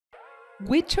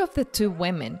Which of the two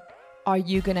women are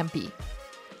you gonna be?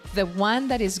 The one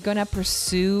that is gonna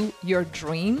pursue your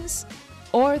dreams,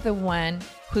 or the one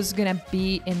who's gonna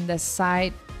be in the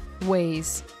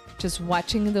sideways, just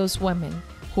watching those women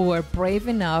who are brave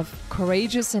enough,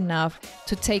 courageous enough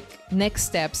to take next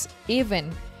steps,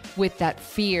 even with that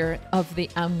fear of the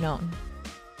unknown?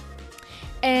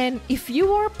 And if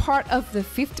you are part of the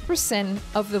 50%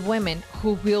 of the women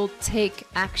who will take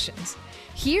actions,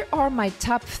 here are my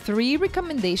top 3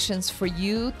 recommendations for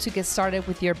you to get started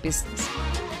with your business.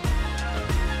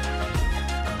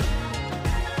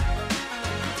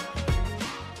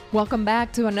 Welcome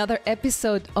back to another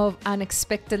episode of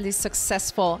Unexpectedly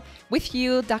Successful with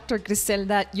you, Dr.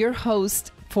 Griselda, your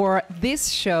host for this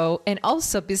show and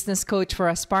also business coach for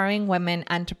aspiring women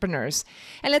entrepreneurs.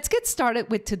 And let's get started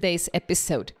with today's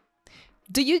episode.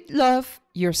 Do you love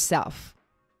yourself?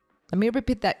 Let me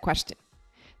repeat that question.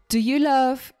 Do you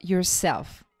love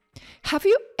yourself? Have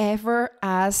you ever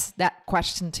asked that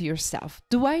question to yourself?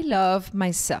 Do I love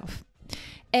myself?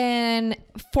 And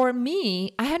for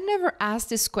me, I had never asked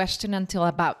this question until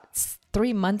about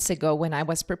 3 months ago when I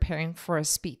was preparing for a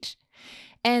speech.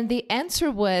 And the answer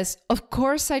was, of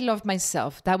course, I love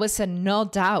myself. That was a no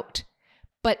doubt.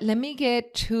 But let me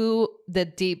get to the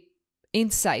deep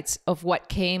insights of what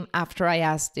came after I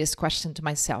asked this question to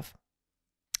myself.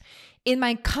 In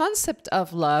my concept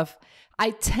of love,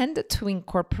 I tended to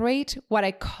incorporate what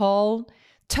I call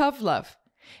tough love.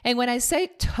 And when I say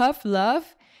tough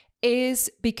love, is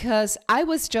because I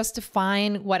was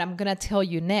justifying what I'm going to tell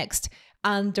you next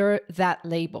under that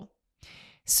label.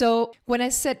 So when I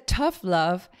said tough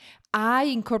love, I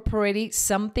incorporated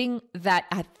something that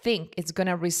I think is going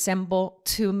to resemble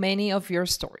to many of your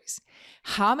stories.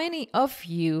 How many of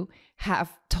you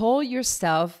have told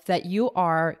yourself that you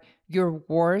are your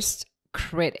worst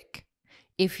critic?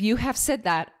 If you have said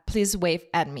that, please wave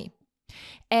at me.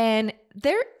 And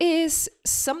there is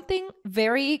something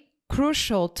very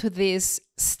crucial to this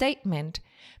statement,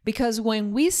 because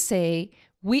when we say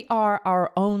we are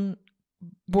our own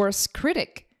worst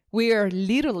critic, we are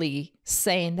literally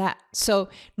saying that. So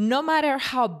no matter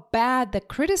how bad the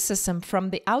criticism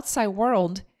from the outside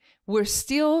world, we're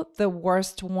still the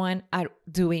worst one at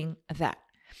doing that.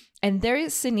 And there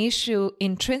is an issue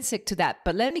intrinsic to that.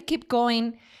 But let me keep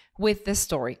going with the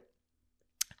story.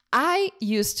 I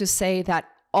used to say that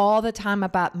all the time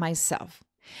about myself.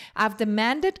 I've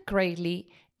demanded greatly,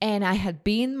 and I had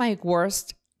been my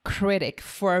worst critic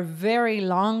for a very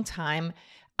long time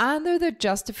under the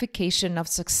justification of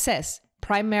success,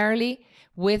 primarily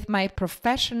with my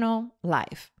professional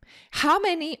life. How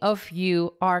many of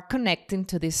you are connecting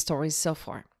to this story so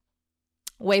far?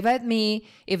 Wave at me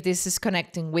if this is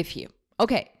connecting with you.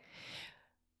 Okay.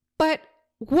 But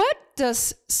what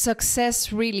does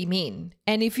success really mean?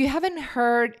 And if you haven't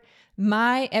heard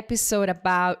my episode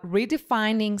about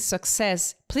redefining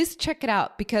success, please check it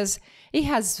out because it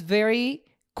has very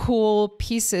cool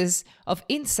pieces of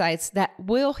insights that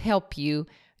will help you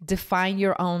define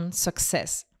your own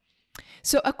success.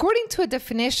 So according to a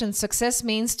definition, success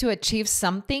means to achieve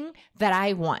something that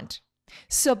I want.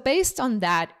 So based on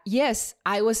that, yes,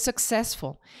 I was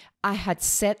successful. I had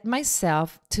set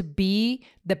myself to be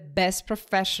the best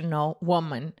professional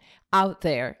woman out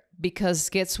there because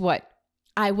guess what?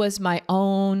 I was my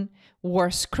own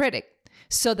worst critic.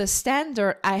 So the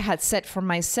standard I had set for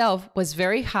myself was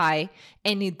very high,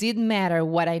 and it didn't matter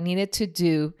what I needed to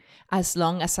do as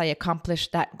long as I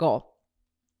accomplished that goal.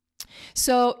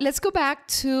 So let's go back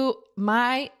to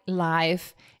my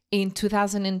life in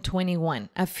 2021,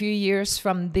 a few years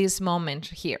from this moment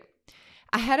here.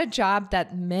 I had a job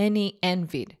that many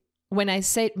envied. When I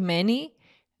say many,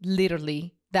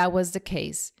 literally, that was the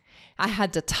case. I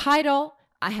had the title,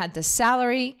 I had the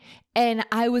salary, and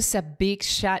I was a big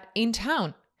shot in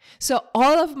town. So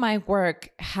all of my work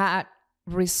had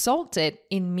resulted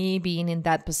in me being in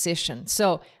that position.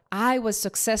 So I was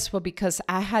successful because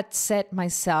I had set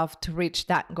myself to reach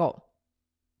that goal.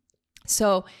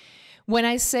 So when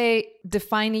I say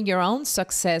defining your own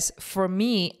success, for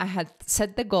me, I had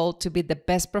set the goal to be the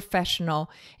best professional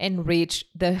and reach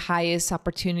the highest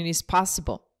opportunities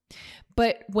possible.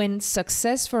 But when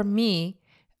success for me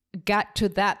got to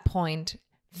that point,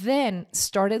 then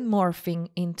started morphing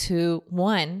into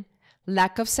 1,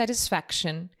 lack of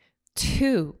satisfaction,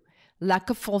 2, lack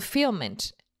of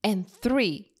fulfillment, and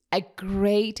 3, a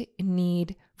great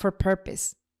need for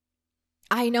purpose.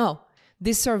 I know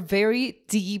these are very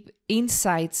deep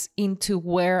insights into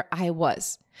where I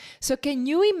was. So can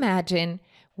you imagine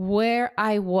where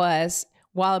I was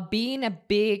while being a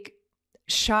big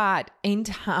shot in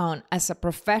town as a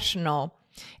professional?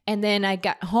 And then I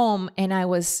got home and I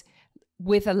was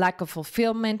with a lack of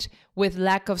fulfillment, with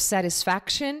lack of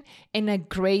satisfaction, and a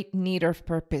great need of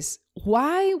purpose.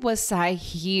 Why was I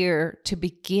here to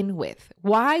begin with?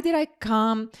 Why did I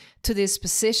come to this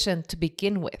position to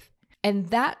begin with? And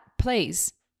that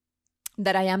place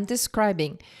that I am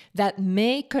describing that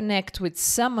may connect with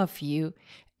some of you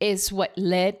is what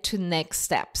led to next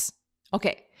steps.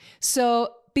 Okay,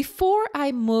 so before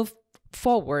I move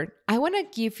forward, I want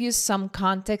to give you some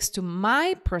context to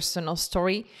my personal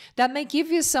story that may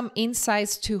give you some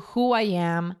insights to who I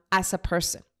am as a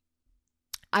person.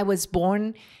 I was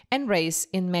born and raised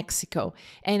in Mexico,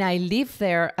 and I lived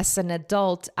there as an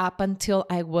adult up until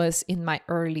I was in my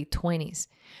early 20s,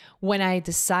 when I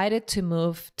decided to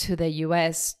move to the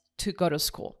US to go to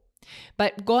school.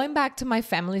 But going back to my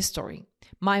family story,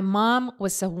 my mom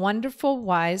was a wonderful,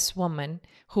 wise woman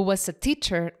who was a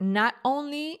teacher, not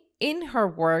only in her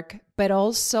work, but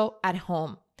also at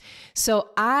home. So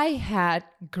I had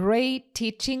great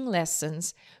teaching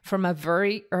lessons from a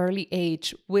very early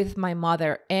age with my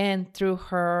mother and through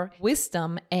her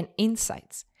wisdom and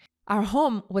insights. Our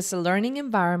home was a learning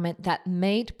environment that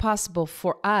made possible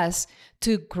for us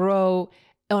to grow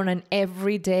on an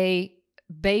everyday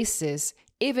basis,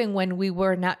 even when we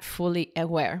were not fully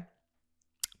aware.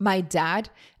 My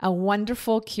dad, a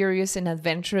wonderful, curious, and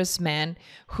adventurous man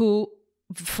who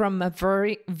from a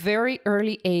very, very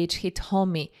early age, he told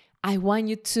me, I want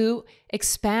you to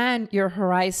expand your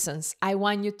horizons. I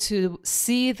want you to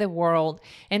see the world,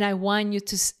 and I want you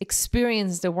to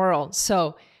experience the world.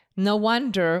 So no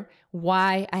wonder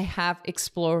why I have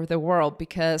explored the world,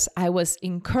 because I was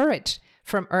encouraged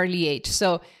from early age.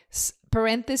 So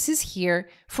parenthesis here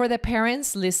for the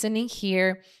parents listening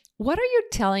here. What are you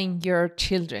telling your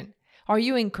children? Are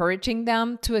you encouraging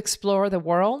them to explore the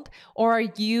world, or are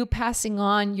you passing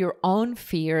on your own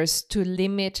fears to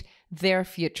limit their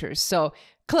futures? So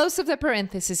close of the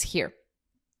parenthesis here.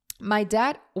 My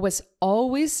dad was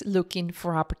always looking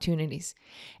for opportunities.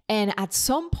 And at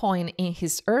some point in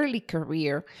his early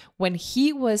career, when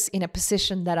he was in a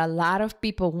position that a lot of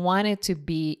people wanted to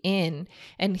be in,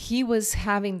 and he was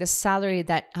having the salary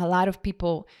that a lot of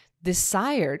people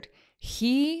desired,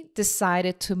 he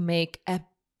decided to make a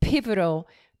pivotal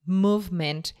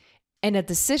movement and a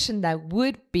decision that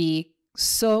would be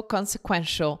so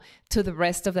consequential to the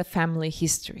rest of the family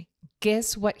history.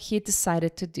 Guess what he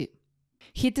decided to do?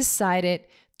 He decided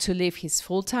to leave his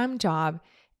full-time job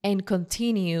and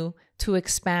continue to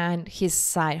expand his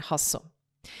side hustle.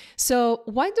 So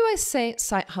why do I say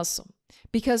side hustle?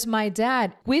 Because my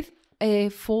dad, with a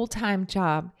full-time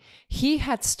job, he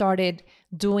had started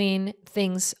doing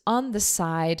things on the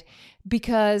side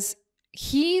because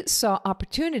he saw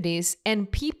opportunities and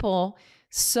people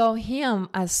saw him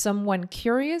as someone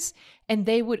curious, and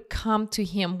they would come to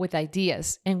him with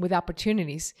ideas and with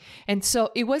opportunities. And so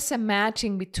it was a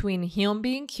matching between him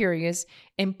being curious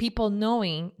and people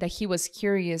knowing that he was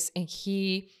curious and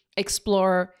he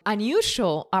explored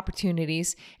unusual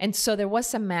opportunities. And so there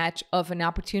was a match of an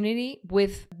opportunity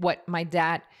with what my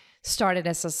dad started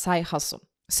as a side hustle.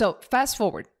 So fast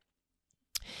forward.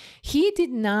 He did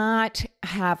not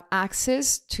have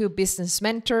access to business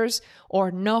mentors or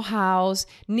know-hows,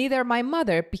 neither my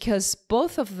mother, because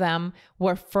both of them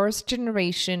were first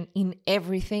generation in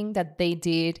everything that they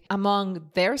did among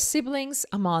their siblings,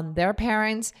 among their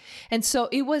parents. And so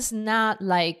it was not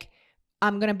like,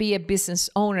 I'm going to be a business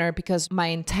owner because my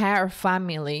entire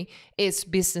family is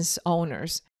business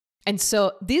owners. And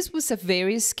so this was a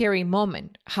very scary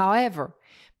moment. However,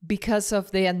 because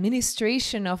of the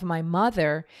administration of my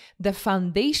mother, the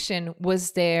foundation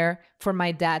was there for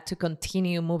my dad to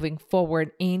continue moving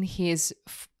forward in his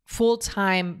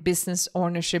full-time business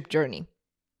ownership journey.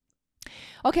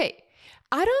 Okay,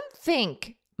 I don't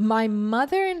think my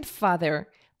mother and father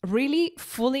really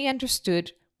fully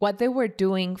understood what they were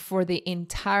doing for the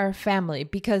entire family,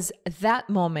 because at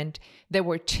that moment they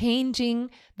were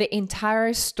changing the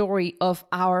entire story of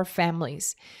our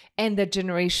families and the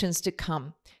generations to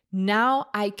come. Now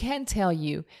I can tell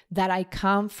you that I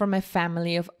come from a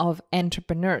family of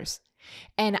entrepreneurs.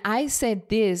 And I said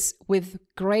this with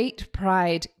great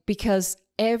pride because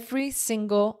every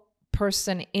single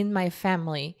person in my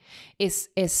family is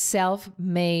a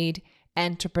self-made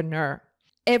entrepreneur.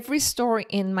 Every story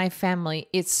in my family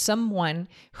is someone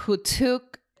who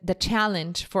took the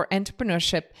challenge for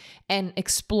entrepreneurship and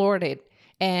explored it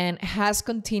and has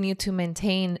continued to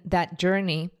maintain that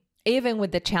journey even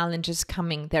with the challenges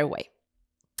coming their way.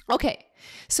 Okay,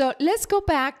 so let's go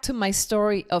back to my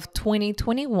story of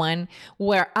 2021,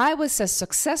 where I was a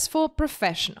successful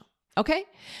professional. Okay,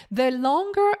 the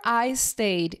longer I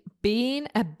stayed being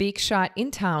a big shot in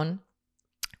town,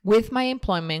 with my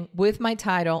employment, with my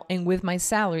title, and with my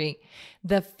salary,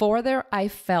 the further I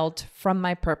felt from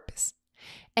my purpose.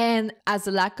 And as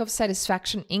the lack of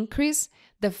satisfaction increased,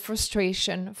 the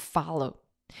frustration followed.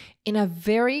 In a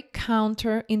very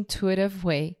counterintuitive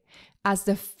way, as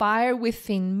the fire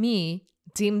within me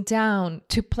dimmed down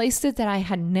to places that I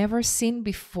had never seen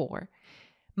before,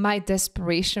 my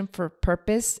desperation for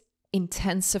purpose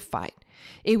intensified.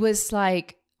 It was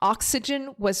like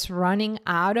oxygen was running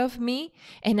out of me,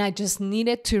 and I just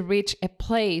needed to reach a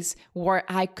place where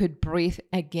I could breathe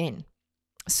again.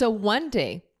 So one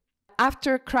day,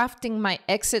 after crafting my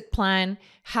exit plan,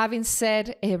 having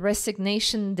set a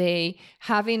resignation day,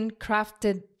 having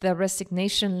crafted the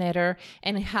resignation letter,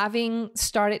 and having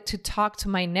started to talk to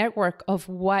my network of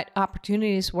what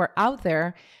opportunities were out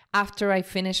there after I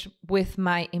finished with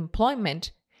my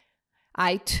employment,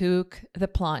 I took the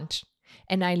plunge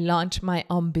and I launched my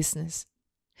own business.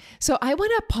 So I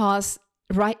want to pause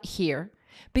right here,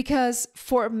 because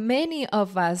for many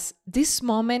of us, this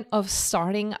moment of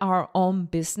starting our own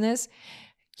business,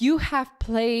 you have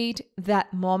played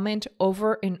that moment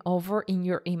over and over in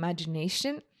your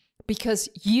imagination because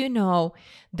you know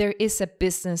there is a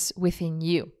business within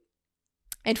you.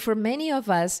 And for many of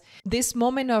us, this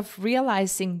moment of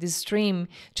realizing this dream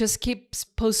just keeps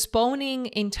postponing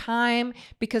in time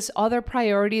because other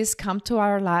priorities come to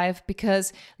our life,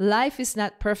 because life is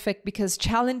not perfect, because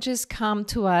challenges come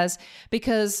to us,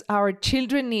 because our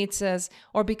children need us,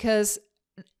 or because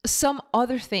some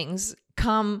other things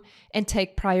come and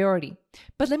take priority.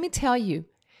 But let me tell you,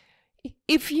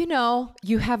 if you know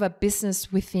you have a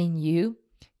business within you,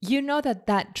 you know that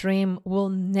that dream will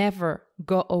never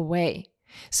go away.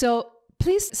 So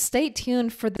please stay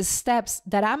tuned for the steps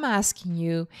that I'm asking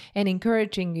you and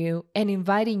encouraging you and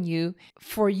inviting you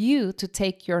for you to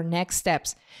take your next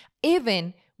steps,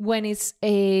 even when it's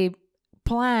a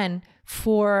plan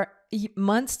for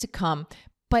months to come.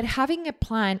 But having a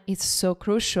plan is so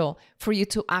crucial for you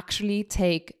to actually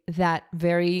take that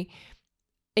very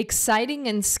exciting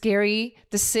and scary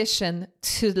decision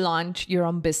to launch your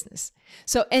own business.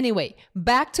 So anyway,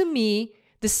 back to me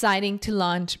deciding to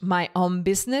launch my own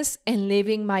business and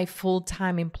leaving my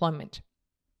full-time employment.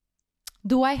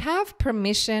 Do I have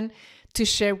permission to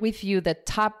share with you the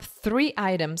top 3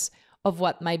 items of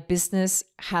what my business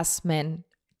has meant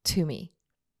to me?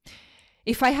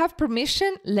 If I have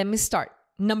permission, let me start.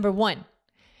 Number 1,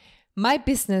 my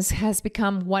business has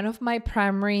become one of my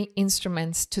primary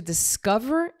instruments to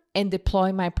discover and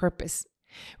deploy my purpose.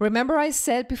 Remember, I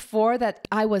said before that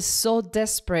I was so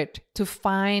desperate to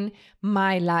find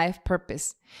my life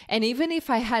purpose. And even if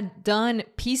I had done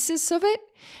pieces of it,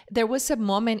 there was a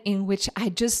moment in which I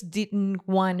just didn't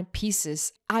want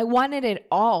pieces. I wanted it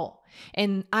all.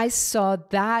 And I saw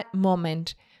that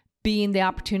moment being the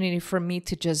opportunity for me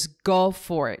to just go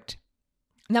for it.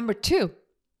 Number 2,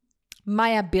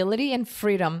 my ability and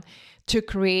freedom to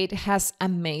create has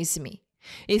amazed me.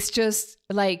 It's just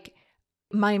like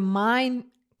my mind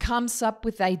comes up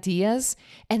with ideas,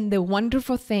 and the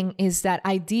wonderful thing is that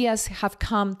ideas have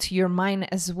come to your mind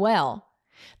as well.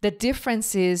 The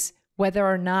difference is whether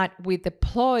or not we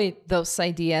deploy those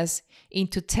ideas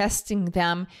into testing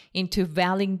them, into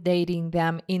validating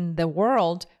them in the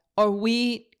world, or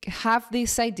we have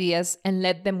these ideas and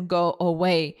let them go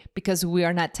away because we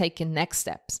are not taking next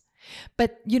steps.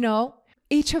 But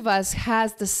each of us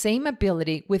has the same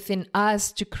ability within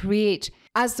us to create,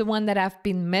 as the one that I've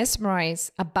been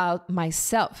mesmerized about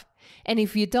myself. And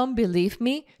if you don't believe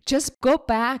me, just go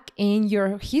back in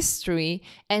your history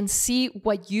and see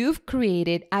what you've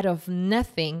created out of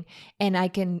nothing. And I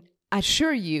can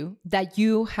assure you that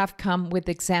you have come with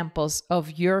examples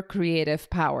of your creative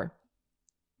power.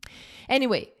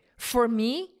 Anyway, for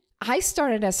me, I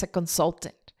started as a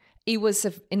consultant. It was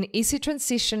an easy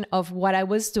transition of what I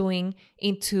was doing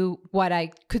into what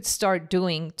I could start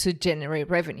doing to generate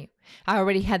revenue. I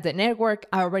already had the network,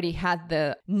 I already had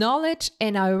the knowledge,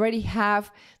 and I already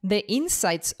have the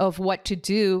insights of what to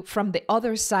do from the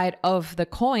other side of the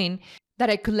coin that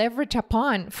I could leverage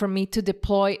upon for me to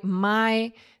deploy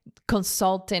my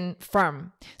consulting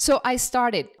firm. So I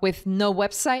started with no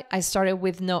website. I started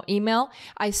with no email.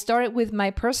 I started with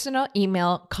my personal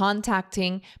email,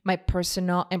 contacting my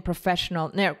personal and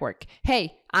professional network.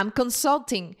 Hey, I'm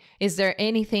consulting. Is there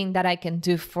anything that I can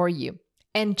do for you?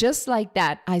 And just like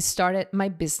that, I started my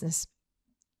business.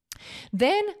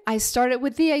 Then I started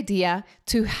with the idea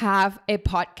to have a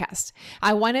podcast.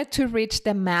 I wanted to reach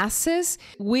the masses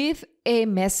with a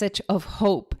message of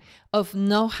hope, of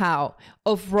know-how,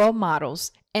 of role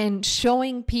models, and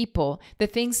showing people the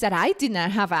things that I did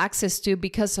not have access to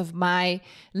because of my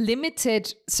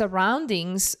limited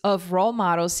surroundings of role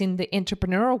models in the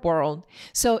entrepreneurial world.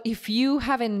 So if you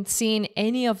haven't seen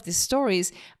any of these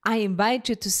stories, I invite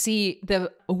you to see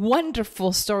the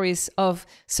wonderful stories of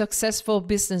successful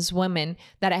business women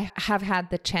that I have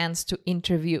had the chance to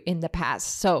interview in the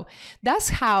past. So that's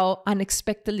how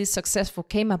Unexpectedly Successful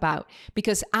came about,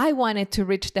 because I wanted to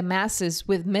reach the masses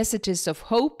with messages of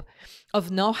hope,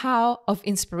 of know-how, of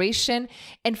inspiration,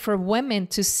 and for women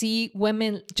to see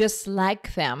women just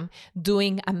like them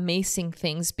doing amazing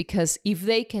things, because if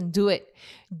they can do it,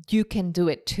 you can do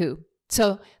it too.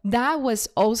 So that was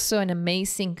also an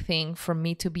amazing thing for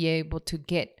me to be able to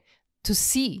get to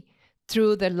see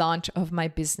through the launch of my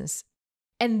business.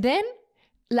 And then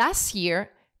last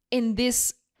year, in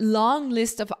this long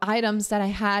list of items that I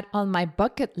had on my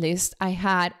bucket list,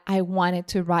 I wanted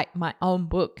to write my own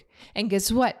book. And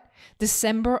guess what?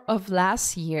 December of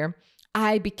last year,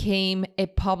 I became a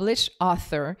published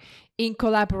author in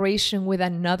collaboration with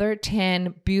another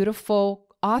 10 beautiful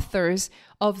authors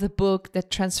of the book, The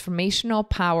Transformational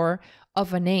Power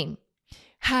of a Name.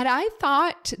 Had I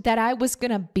thought that I was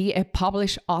going to be a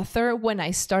published author when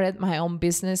I started my own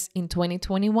business in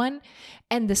 2021?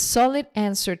 And the solid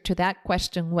answer to that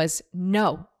question was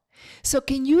no. So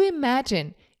can you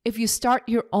imagine if you start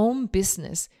your own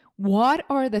business, what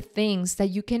are the things that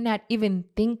you cannot even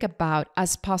think about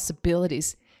as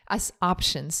possibilities, as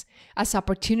options, as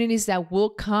opportunities that will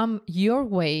come your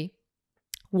way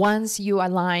once you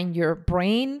align your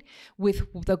brain with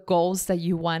the goals that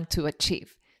you want to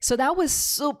achieve? So that was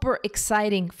super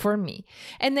exciting for me.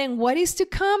 And then what is to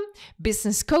come?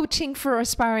 Business coaching for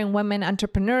aspiring women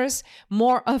entrepreneurs,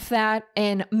 more of that,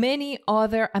 and many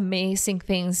other amazing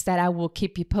things that I will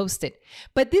keep you posted.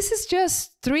 But this is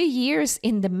just 3 years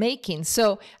in the making.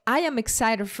 So I am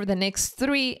excited for the next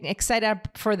 3, excited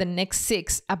for the next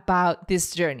 6 about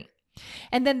this journey.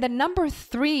 And then the number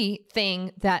 3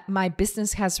 thing that my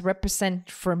business has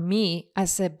represented for me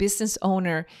as a business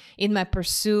owner in my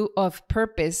pursuit of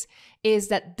purpose is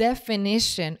that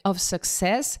definition of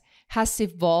success has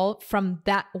evolved from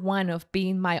that one of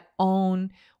being my own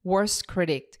worst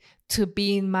critic to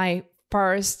being my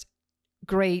first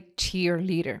great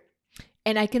cheerleader.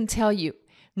 And I can tell you,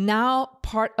 now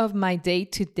part of my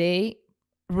day-to-day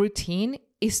routine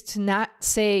is to not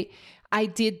say, I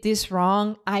did this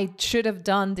wrong, I should have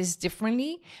done this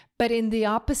differently, but in the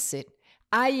opposite,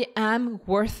 I am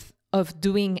worth of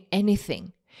doing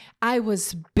anything. I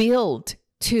was built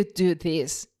to do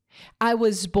this. I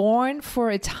was born for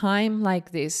a time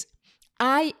like this.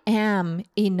 I am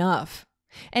enough.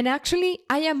 And actually,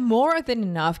 I am more than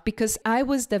enough because I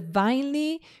was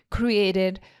divinely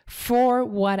created for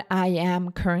what I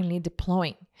am currently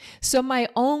deploying. So my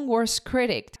own worst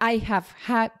critic, I have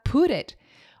had put it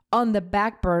on the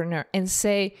back burner and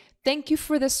say, thank you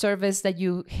for the service that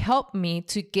you helped me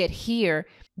to get here.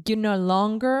 You no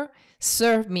longer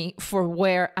serve me for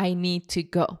where I need to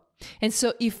go. And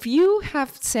so if you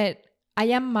have said, I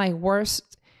am my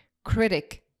worst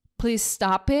critic, please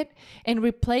stop it and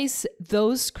replace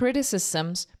those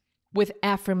criticisms with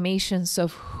affirmations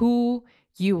of who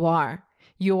you are.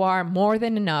 You are more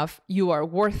than enough. You are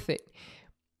worth it.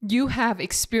 You have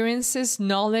experiences,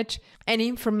 knowledge, and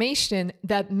information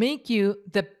that make you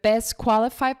the best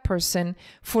qualified person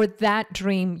for that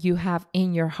dream you have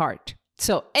in your heart.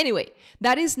 So anyway,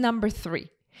 that is number 3.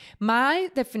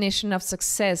 My definition of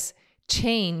success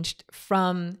changed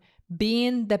from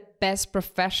being the best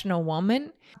professional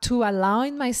woman to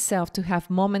allowing myself to have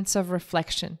moments of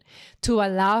reflection, to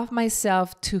allow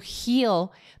myself to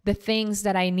heal the things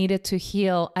that I needed to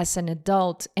heal as an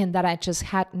adult and that I just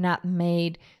had not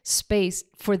made space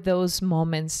for those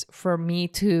moments for me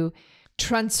to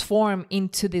transform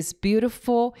into this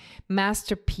beautiful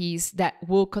masterpiece that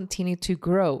will continue to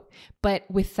grow. But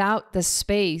without the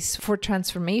space for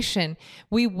transformation,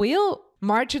 we will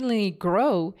marginally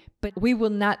grow, but we will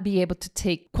not be able to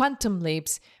take quantum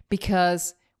leaps,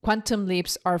 because quantum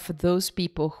leaps are for those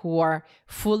people who are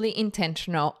fully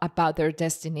intentional about their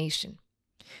destination.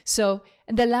 So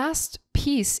the last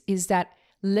piece is that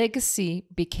legacy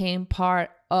became part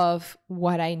of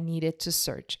what I needed to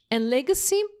search. And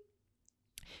legacy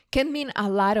can mean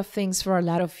a lot of things for a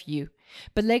lot of you.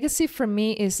 But legacy for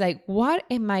me is like, what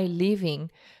am I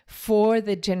leaving for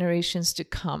the generations to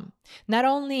come? Not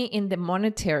only in the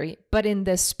monetary, but in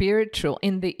the spiritual,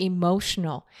 in the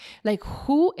emotional. Like,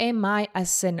 who am I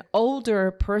as an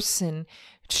older person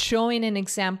showing an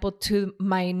example to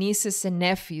my nieces and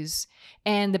nephews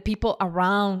and the people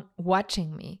around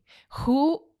watching me?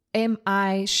 Who am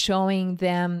I showing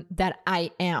them that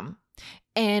I am?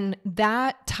 And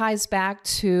that ties back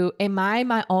to, am I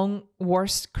my own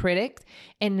worst critic?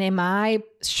 And am I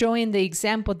showing the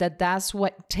example that that's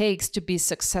what it takes to be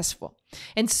successful?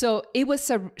 And so it was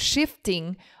a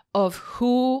shifting of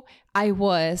who I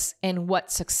was and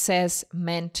what success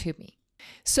meant to me.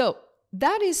 So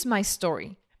that is my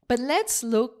story. But let's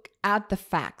look at the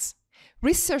facts.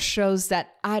 Research shows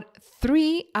that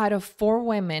 3 out of 4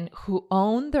 women who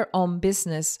own their own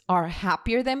business are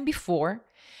happier than before.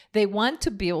 They want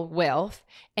to build wealth,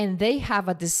 and they have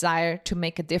a desire to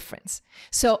make a difference.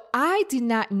 So I did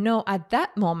not know at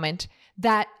that moment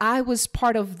that I was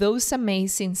part of those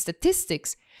amazing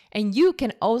statistics. And you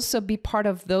can also be part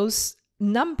of those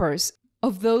numbers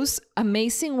of those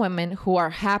amazing women who are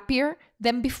happier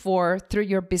than before through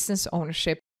your business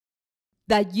ownership,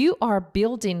 that you are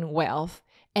building wealth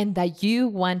and that you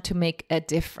want to make a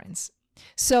difference.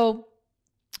 So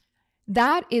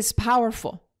that is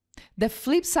powerful. The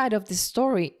flip side of the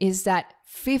story is that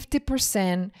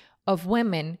 50% of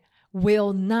women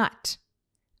will not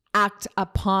act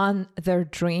upon their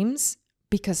dreams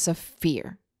because of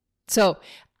fear. So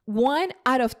 1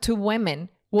 out of 2 women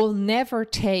will never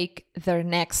take their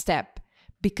next step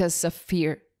because of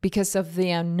fear, because of the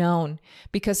unknown,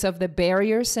 because of the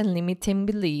barriers and limiting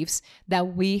beliefs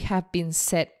that we have been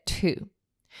set to.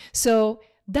 So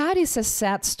that is a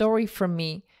sad story for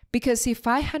me, because if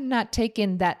I had not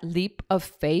taken that leap of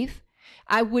faith,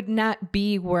 I would not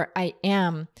be where I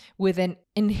am with an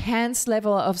enhanced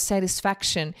level of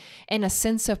satisfaction and a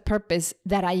sense of purpose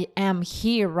that I am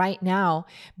here right now,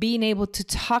 being able to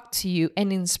talk to you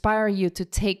and inspire you to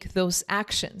take those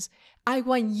actions. I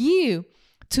want you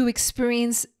to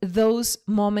experience those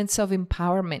moments of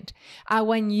empowerment. I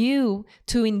want you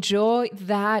to enjoy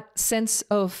that sense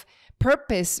of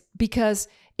purpose, because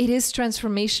it is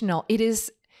transformational. It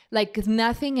is like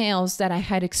nothing else that I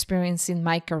had experienced in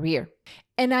my career.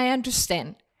 And I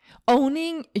understand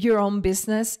owning your own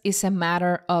business is a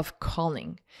matter of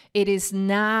calling. It is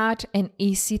not an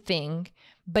easy thing,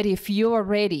 but if you are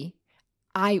ready,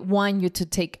 I want you to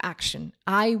take action.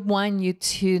 I want you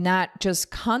to not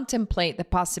just contemplate the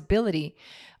possibility,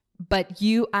 but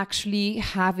you actually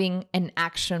having an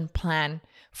action plan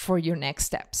for your next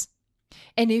steps.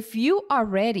 And if you are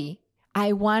ready,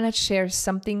 I want to share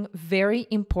something very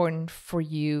important for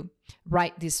you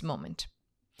right this moment.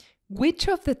 Which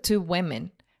of the 2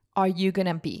 women are you going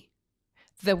to be?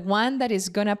 The one that is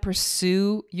going to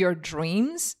pursue your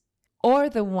dreams, or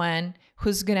the one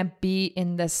who's going to be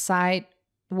in the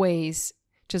sideways,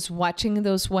 just watching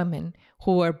those women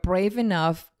who are brave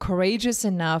enough, courageous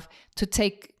enough to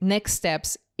take next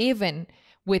steps, even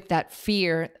with that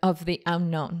fear of the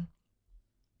unknown?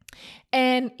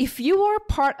 And if you are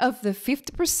part of the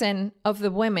 50% of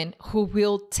the women who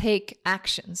will take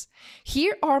actions,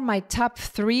 here are my top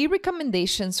 3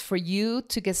 recommendations for you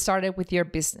to get started with your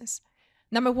business.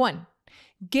 Number 1,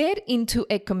 get into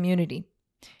a community.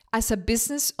 As a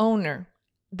business owner,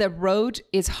 the road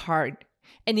is hard,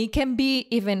 and it can be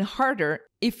even harder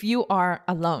if you are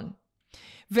alone.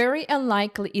 Very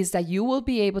unlikely is that you will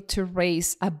be able to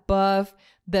raise above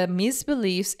the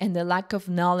misbeliefs and the lack of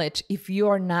knowledge if you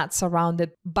are not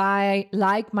surrounded by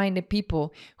like-minded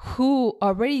people who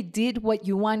already did what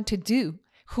you want to do,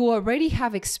 who already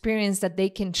have experience that they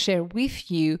can share with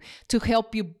you to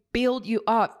help you build you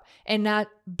up and not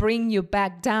bring you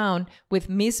back down with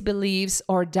misbeliefs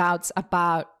or doubts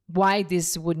about why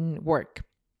this wouldn't work.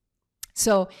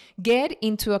 So get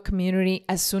into a community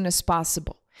as soon as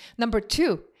possible. Number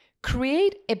 2,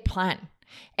 create a plan.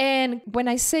 And when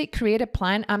I say create a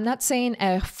plan, I'm not saying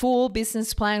a full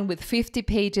business plan with 50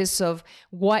 pages of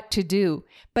what to do,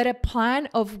 but a plan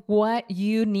of what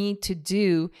you need to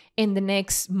do in the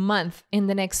next month, in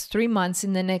the next 3 months,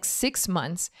 in the next 6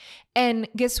 months. And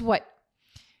guess what?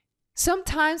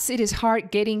 Sometimes it is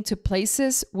hard getting to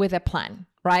places with a plan,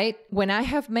 right? When I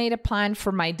have made a plan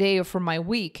for my day or for my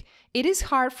week, it is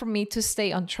hard for me to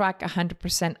stay on track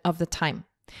 100% of the time.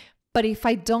 But if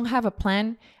I don't have a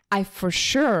plan, I for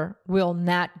sure will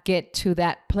not get to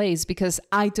that place because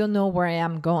I don't know where I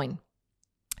am going.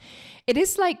 It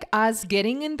is like us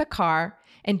getting in the car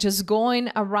and just going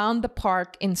around the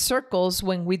park in circles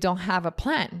when we don't have a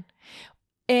plan.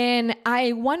 And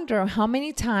I wonder how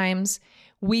many times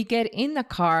we get in the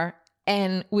car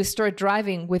and we start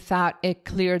driving without a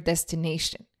clear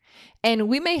destination. And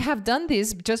we may have done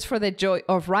this just for the joy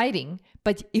of riding,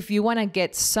 but if you want to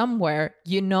get somewhere,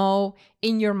 you know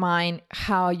in your mind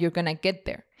how you're going to get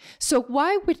there. So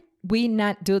why would we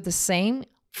not do the same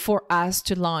for us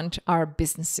to launch our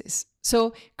businesses?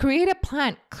 So create a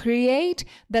plan, create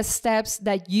the steps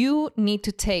that you need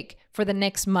to take for the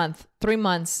next month, 3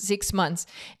 months, 6 months.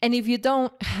 And if you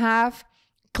don't have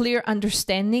clear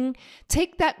understanding,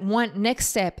 take that one next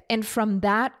step. And from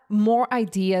that, more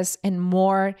ideas and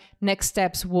more next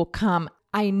steps will come.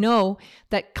 I know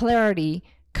that clarity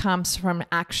comes from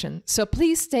action. So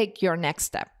please take your next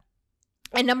step.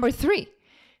 And number 3,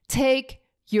 take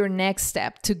your next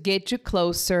step to get you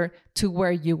closer to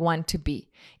where you want to be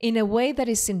in a way that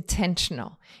is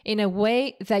intentional, in a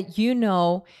way that you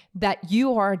know that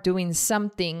you are doing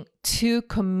something to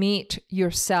commit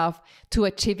yourself to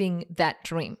achieving that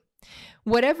dream.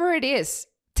 Whatever it is,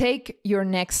 take your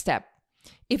next step.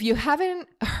 If you haven't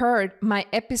heard my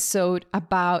episode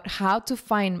about how to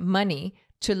find money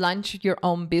to launch your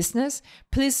own business,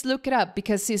 please look it up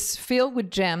because it's filled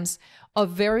with gems of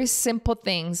very simple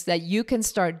things that you can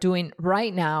start doing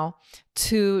right now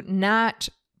to not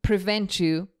prevent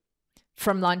you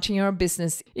from launching your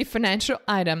business if financial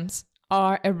items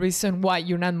are a reason why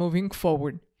you're not moving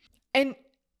forward. And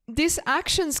these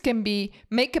actions can be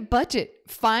make a budget,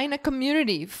 find a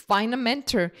community, find a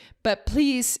mentor, but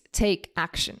please take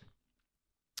action.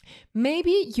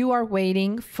 Maybe you are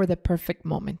waiting for the perfect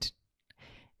moment.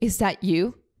 Is that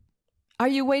you? Are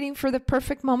you waiting for the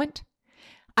perfect moment?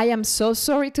 I am so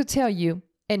sorry to tell you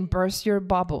and burst your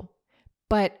bubble,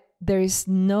 but there is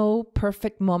no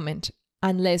perfect moment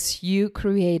unless you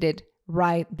create it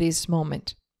right this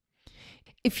moment.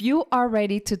 If you are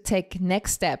ready to take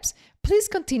next steps, please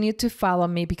continue to follow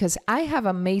me because I have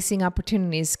amazing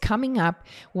opportunities coming up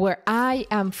where I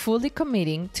am fully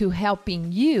committing to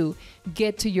helping you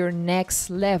get to your next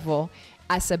level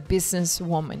as a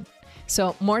businesswoman.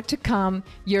 So more to come,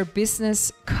 your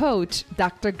business coach,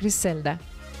 Dr. Griselda.